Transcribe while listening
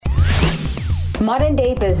Modern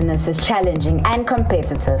day business is challenging and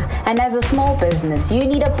competitive, and as a small business, you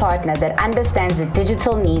need a partner that understands the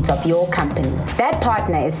digital needs of your company. That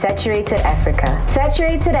partner is Saturated Africa.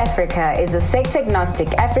 Saturated Africa is a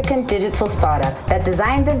sector-agnostic African digital startup that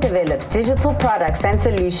designs and develops digital products and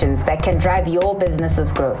solutions that can drive your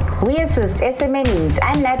business's growth. We assist SMMEs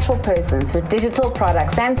and natural persons with digital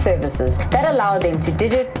products and services that allow them to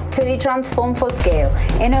digitally transform for scale,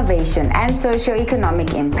 innovation, and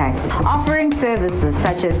socio-economic impact, offering services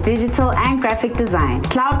such as digital and graphic design,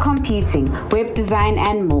 cloud computing, web design,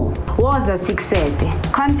 and more. Woza Siksete.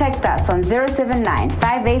 Contact us on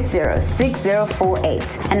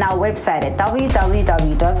 079-580-6048 and our website at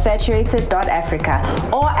www.saturated.africa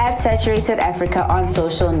or at Saturated Africa on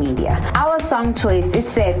social media. Our song choice is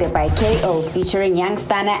Sete by KO featuring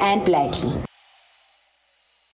Youngstana and Blackie.